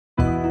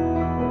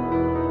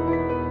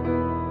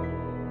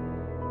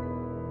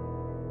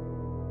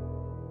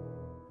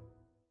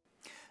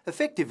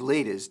Effective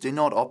leaders do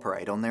not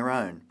operate on their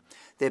own.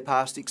 Their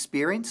past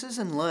experiences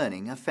and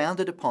learning are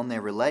founded upon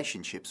their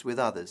relationships with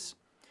others.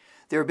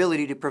 Their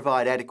ability to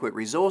provide adequate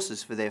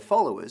resources for their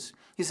followers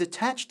is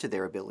attached to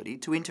their ability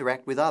to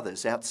interact with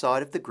others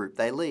outside of the group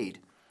they lead.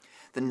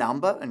 The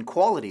number and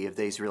quality of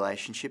these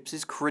relationships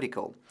is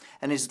critical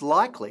and is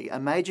likely a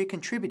major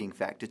contributing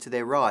factor to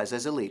their rise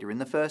as a leader in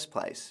the first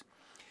place.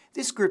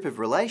 This group of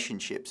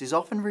relationships is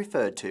often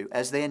referred to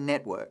as their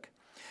network.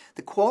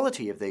 The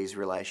quality of these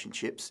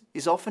relationships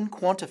is often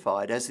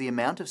quantified as the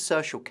amount of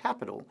social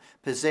capital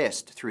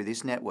possessed through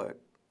this network.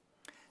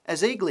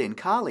 As Eagley and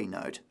Carley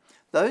note,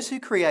 those who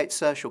create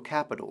social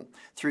capital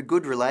through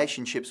good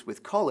relationships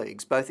with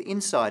colleagues both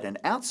inside and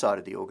outside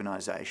of the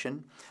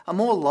organisation are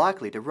more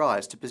likely to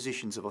rise to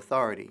positions of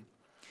authority.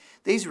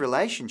 These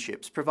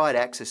relationships provide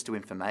access to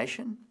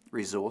information,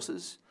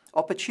 resources,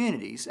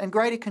 opportunities and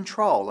greater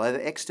control over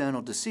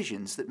external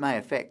decisions that may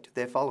affect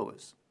their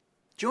followers.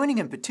 Joining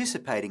and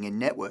participating in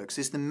networks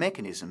is the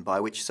mechanism by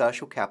which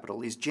social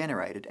capital is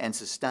generated and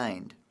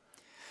sustained.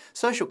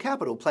 Social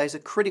capital plays a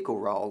critical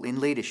role in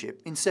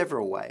leadership in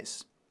several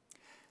ways.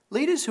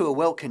 Leaders who are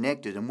well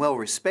connected and well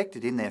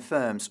respected in their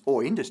firms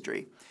or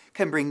industry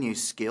can bring new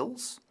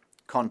skills,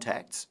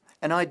 contacts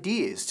and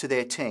ideas to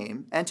their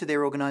team and to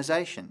their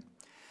organisation.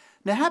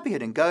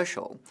 Nahapiat and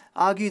Ghoshal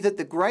argue that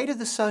the greater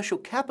the social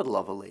capital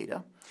of a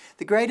leader,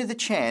 the greater the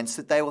chance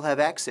that they will have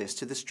access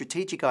to the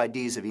strategic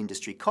ideas of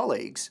industry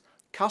colleagues,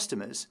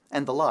 customers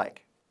and the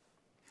like.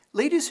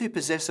 Leaders who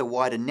possess a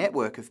wider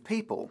network of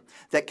people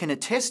that can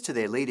attest to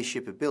their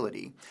leadership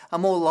ability are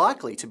more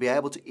likely to be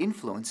able to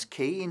influence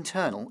key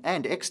internal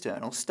and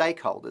external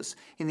stakeholders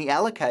in the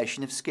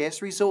allocation of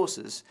scarce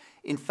resources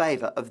in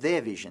favour of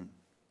their vision.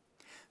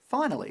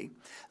 Finally,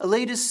 a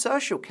leader's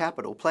social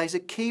capital plays a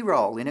key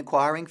role in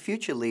acquiring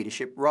future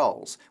leadership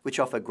roles which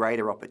offer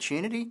greater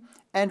opportunity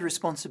and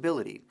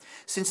responsibility,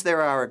 since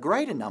there are a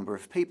greater number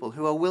of people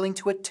who are willing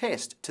to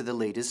attest to the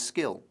leader's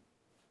skill.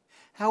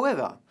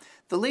 However,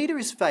 the leader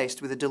is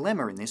faced with a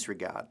dilemma in this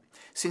regard,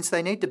 since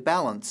they need to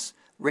balance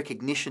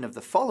recognition of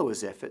the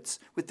follower's efforts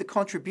with the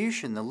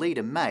contribution the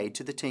leader made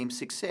to the team's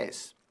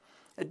success.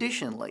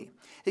 Additionally,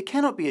 it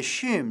cannot be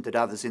assumed that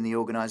others in the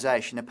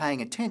organisation are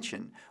paying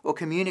attention or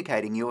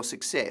communicating your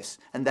success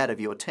and that of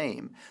your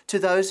team to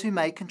those who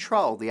may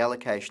control the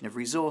allocation of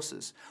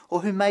resources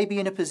or who may be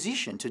in a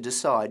position to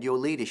decide your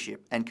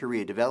leadership and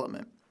career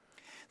development.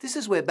 This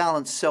is where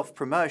balanced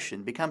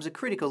self-promotion becomes a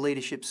critical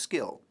leadership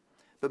skill,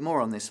 but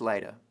more on this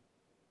later.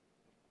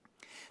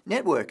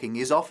 Networking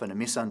is often a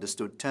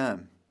misunderstood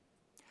term.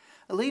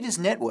 A leader's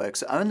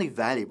networks are only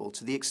valuable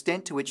to the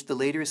extent to which the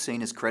leader is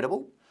seen as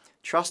credible,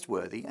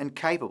 trustworthy and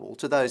capable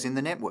to those in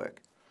the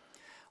network.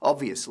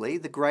 Obviously,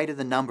 the greater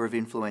the number of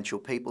influential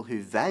people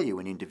who value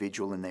an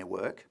individual in their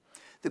work,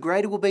 the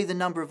greater will be the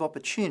number of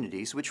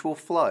opportunities which will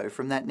flow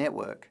from that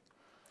network.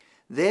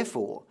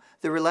 Therefore,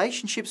 the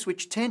relationships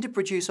which tend to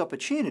produce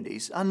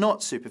opportunities are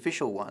not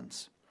superficial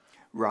ones.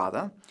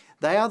 Rather,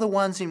 they are the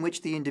ones in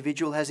which the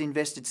individual has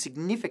invested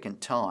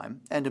significant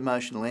time and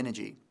emotional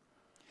energy.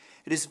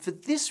 It is for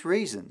this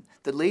reason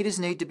that leaders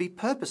need to be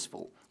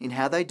purposeful in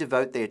how they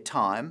devote their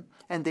time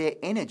and their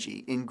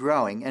energy in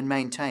growing and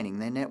maintaining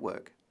their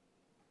network.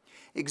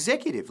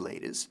 Executive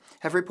leaders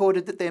have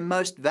reported that their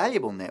most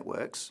valuable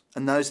networks,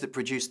 and those that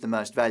produce the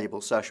most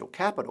valuable social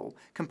capital,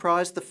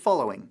 comprise the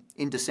following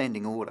in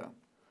descending order: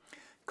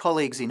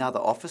 colleagues in other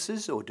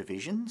offices or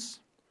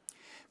divisions,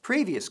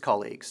 previous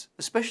colleagues,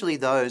 especially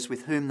those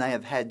with whom they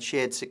have had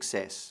shared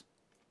success,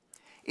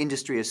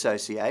 industry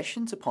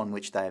associations upon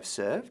which they have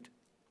served,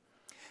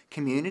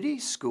 community,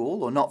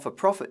 school or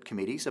not-for-profit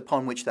committees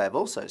upon which they have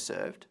also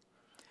served,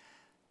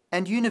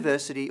 and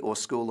university or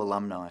school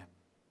alumni.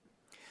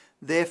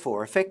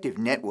 Therefore, effective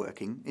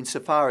networking,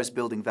 insofar as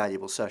building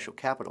valuable social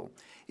capital,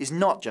 is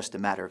not just a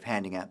matter of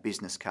handing out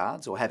business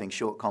cards or having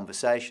short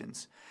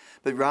conversations,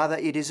 but rather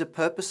it is a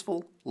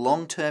purposeful,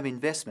 long-term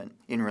investment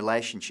in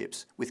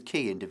relationships with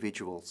key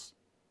individuals.